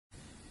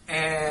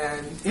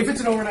If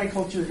it's an overnight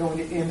culture, you're going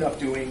to end up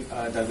doing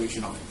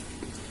dilution on it.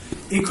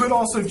 It could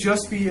also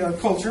just be a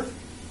culture,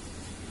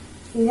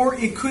 or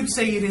it could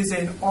say it is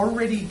an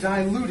already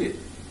diluted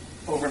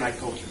overnight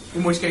culture,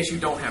 in which case you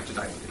don't have to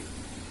dilute it.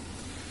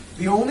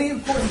 The only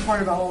important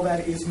part about all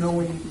that is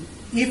knowing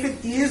if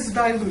it is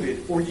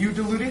diluted or you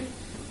dilute it,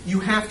 you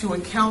have to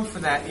account for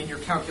that in your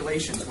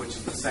calculations, which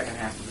is the second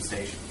half of the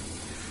station.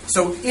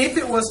 So if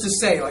it was to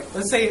say, like,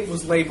 let's say it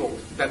was labeled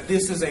that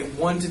this is a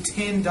 1 to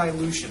 10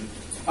 dilution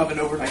of an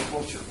overnight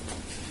culture.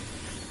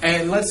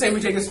 And let's say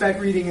we take a spec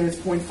reading and it's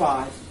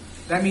 0.5.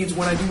 That means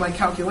when I do my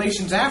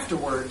calculations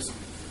afterwards,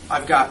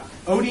 I've got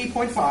OD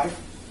 0.5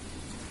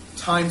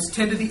 times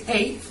 10 to the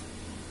 8th,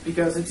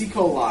 because it's E.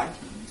 coli,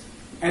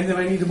 and then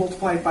I need to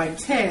multiply it by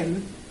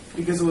 10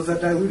 because it was a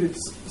diluted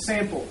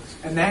sample,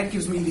 and that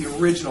gives me the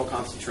original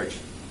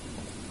concentration.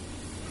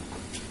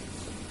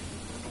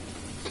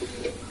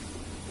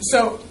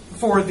 So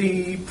for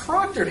the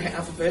proctored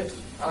half of it,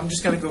 I'm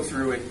just going to go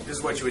through it. This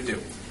is what you would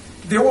do.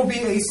 There will be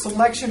a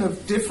selection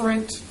of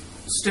different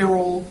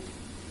sterile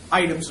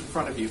items in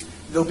front of you.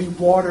 There'll be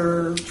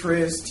water,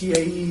 tris,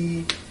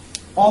 TAE,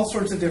 all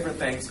sorts of different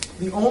things.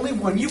 The only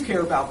one you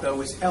care about,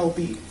 though, is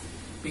LB,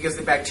 because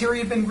the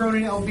bacteria have been grown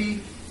in LB,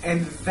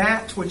 and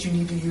that's what you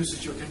need to use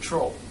as your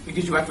control,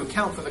 because you have to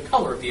account for the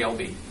color of the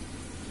LB.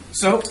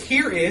 So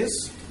here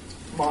is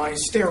my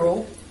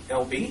sterile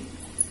LB,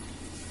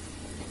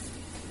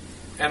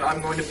 and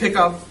I'm going to pick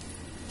up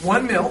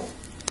 1 ml,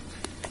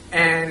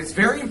 and it's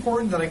very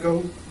important that I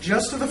go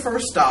just to the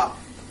first stop,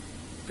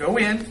 go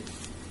in,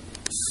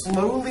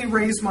 slowly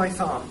raise my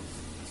thumb,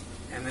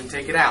 and then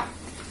take it out.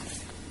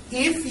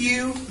 If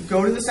you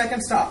go to the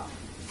second stop,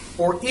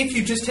 or if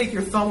you just take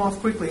your thumb off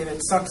quickly and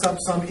it sucks up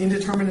some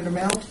indeterminate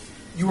amount,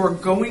 you are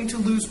going to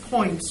lose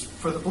points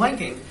for the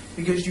blanking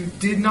because you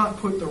did not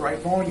put the right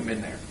volume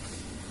in there.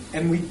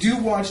 And we do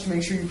watch to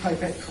make sure you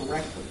pipette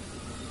correctly.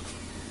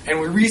 And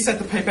we reset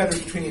the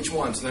pipetters between each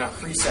one so they're not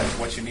preset to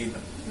what you need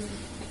them.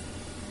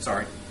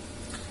 Sorry.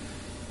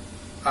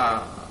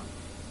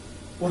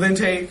 We'll then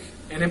take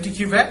an empty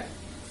cuvette.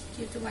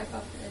 Do you have to wipe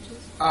off the edges?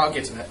 I'll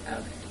get to that.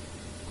 Okay.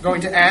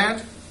 Going to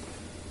add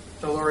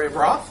the Laurier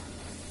broth.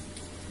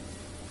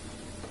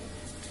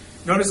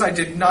 Notice I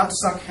did not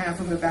suck half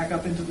of it back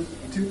up into the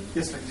tube.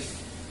 Yes, I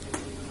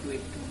did.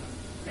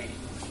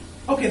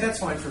 Okay, that's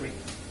fine for me.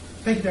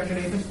 Thank you, Dr.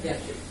 Nathan. Yeah.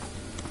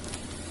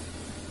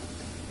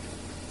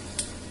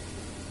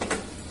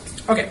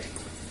 Okay,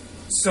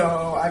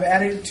 so I've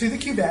added it to the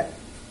cuvette.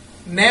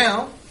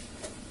 Now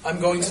I'm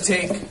going to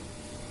take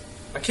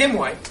a Kim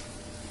wipe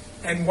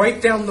and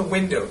wipe down the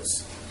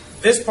windows.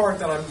 This part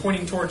that I'm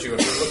pointing towards you,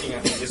 if you're looking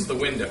at me, is the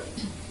window.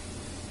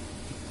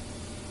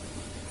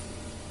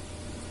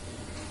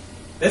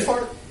 This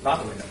part,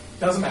 not the window.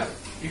 Doesn't matter.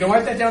 You can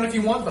wipe that down if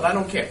you want, but I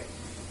don't care.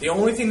 The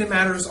only thing that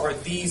matters are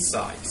these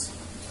sides.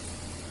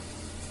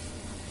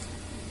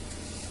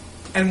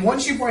 And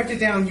once you've wiped it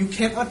down, you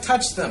cannot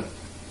touch them.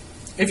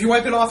 If you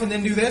wipe it off and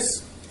then do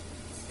this,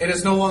 it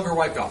is no longer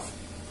wiped off.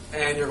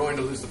 And you're going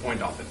to lose the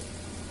point off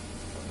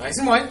it. Nice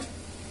and wiped.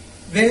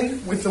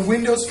 Then, with the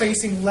windows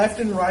facing left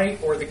and right,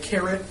 or the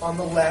caret on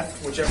the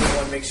left, whichever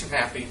one makes you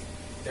happy,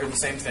 they're the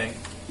same thing.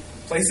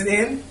 Place it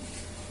in.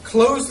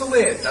 Close the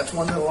lid. That's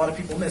one that a lot of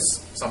people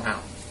miss somehow.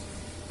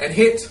 And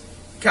hit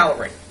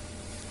calibrate,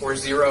 or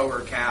 0,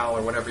 or cal,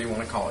 or whatever you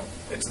want to call it.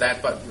 It's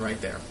that button right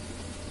there.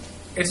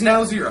 It's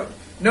now 0.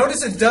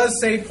 Notice it does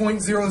say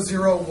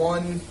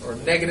 0.001 or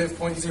negative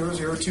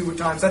 0.002 at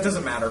times. That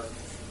doesn't matter.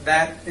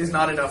 That is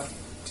not enough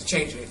to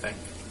change anything.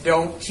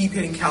 Don't keep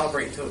hitting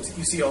calibrate until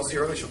you see all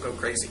zeros. You'll go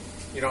crazy.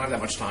 You don't have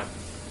that much time.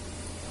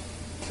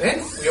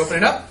 Then we open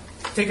it up,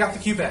 take out the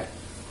cuvette.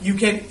 You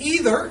can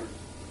either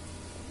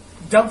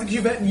dump the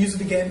cuvette and use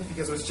it again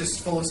because it was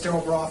just full of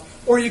sterile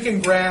broth, or you can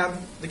grab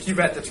the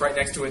cuvette that's right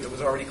next to it that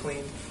was already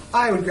cleaned.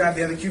 I would grab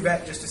the other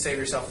cuvette just to save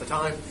yourself the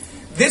time.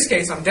 This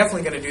case, I'm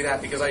definitely going to do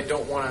that because I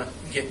don't want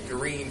to get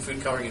green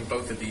food coloring in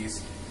both of these,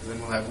 because then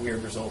we'll have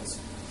weird results.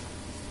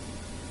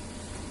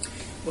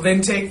 We'll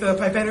then take the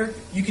pipetter.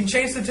 You can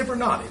change the tip or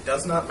not. It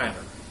does not matter.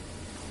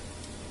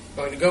 I'm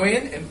going to go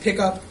in and pick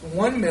up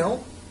 1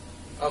 ml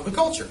of the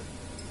culture.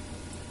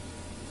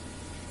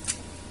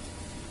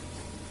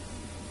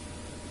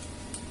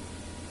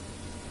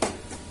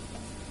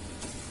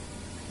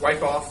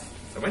 Wipe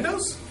off the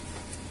windows.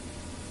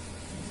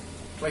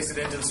 Place it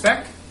into the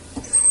spec.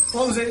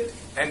 Close it.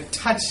 And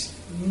touch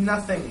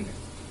nothing.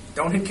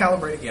 Don't hit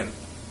calibrate again.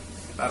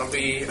 That'll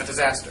be a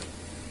disaster.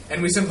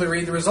 And we simply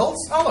read the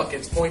results. Oh, look,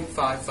 it's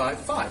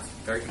 0.555.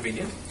 Very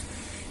convenient.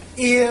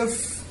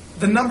 If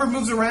the number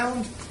moves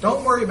around,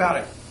 don't worry about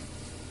it.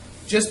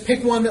 Just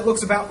pick one that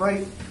looks about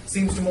right,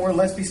 seems to more or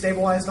less be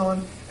stabilized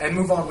on, and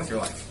move on with your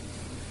life.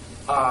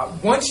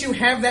 Once you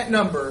have that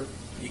number,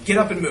 you get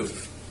up and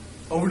move.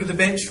 Over to the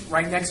bench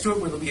right next to it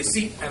where there'll be a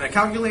seat and a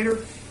calculator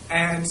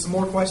and some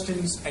more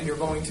questions, and you're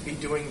going to be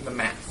doing the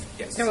math.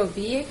 Yes. There will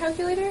be a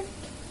calculator?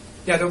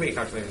 Yeah, there'll be a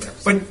calculator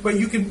there. But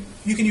you can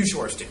use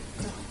yours too.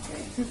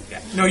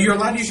 Yeah. No, you're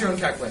allowed to use your own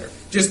calculator.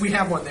 Just we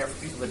have one there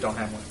for people that don't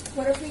have one.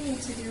 What if we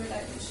need to do a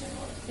dilution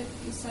if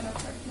you set up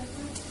our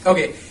commitment?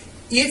 Okay,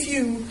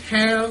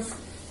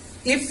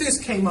 if this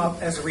came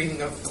up as a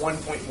reading of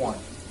 1.1,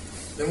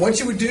 then what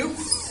you would do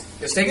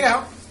is take it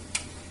out,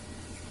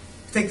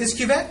 take this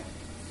cuvette,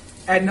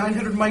 add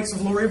 900 mics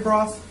of laurier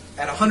broth,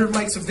 add 100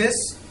 mics of this,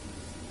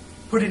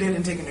 put it in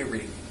and take a new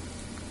reading.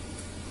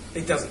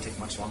 It doesn't take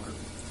much longer.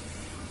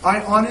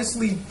 I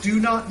honestly do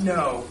not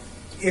know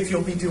if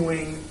you'll be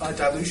doing a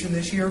dilution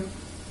this year,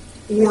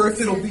 or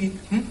if it'll be...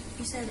 You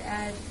said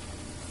add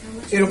how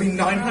much? It'll be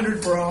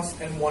 900 broth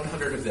and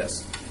 100 of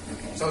this.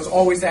 Okay. So it's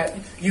always that.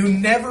 You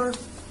never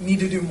need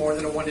to do more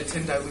than a 1 to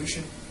 10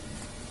 dilution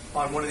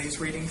on one of these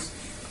readings.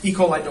 E.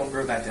 coli don't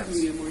grow that dense.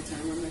 Do you have more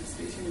time on that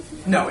station?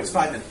 No, it's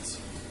 5 minutes.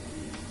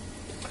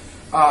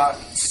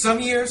 Some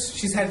years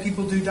she's had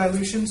people do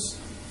dilutions.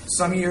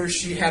 Some years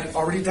she had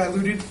already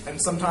diluted, and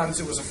sometimes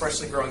it was a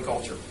freshly growing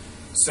culture.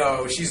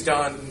 So she's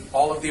done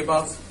all of the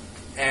above,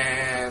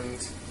 and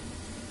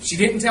she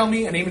didn't tell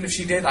me, and even if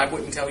she did, I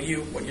wouldn't tell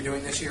you what you're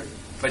doing this year,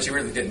 but she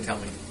really didn't tell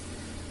me.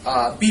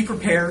 Be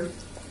prepared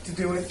to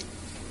do it,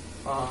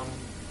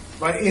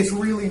 but it's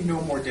really no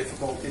more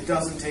difficult. It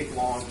doesn't take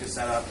long to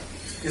set up.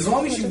 As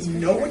long as you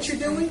know what you're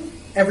doing,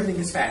 everything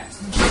is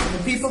fast.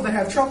 The people that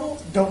have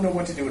trouble don't know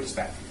what to do with this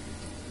back.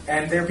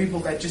 And there are people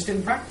that just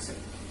didn't practice it.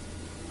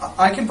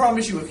 I can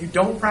promise you, if you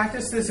don't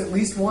practice this at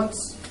least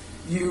once,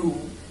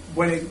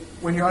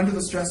 when you're under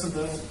the stress of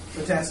the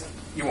test,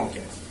 you won't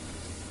get it.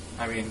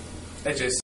 I mean, it just...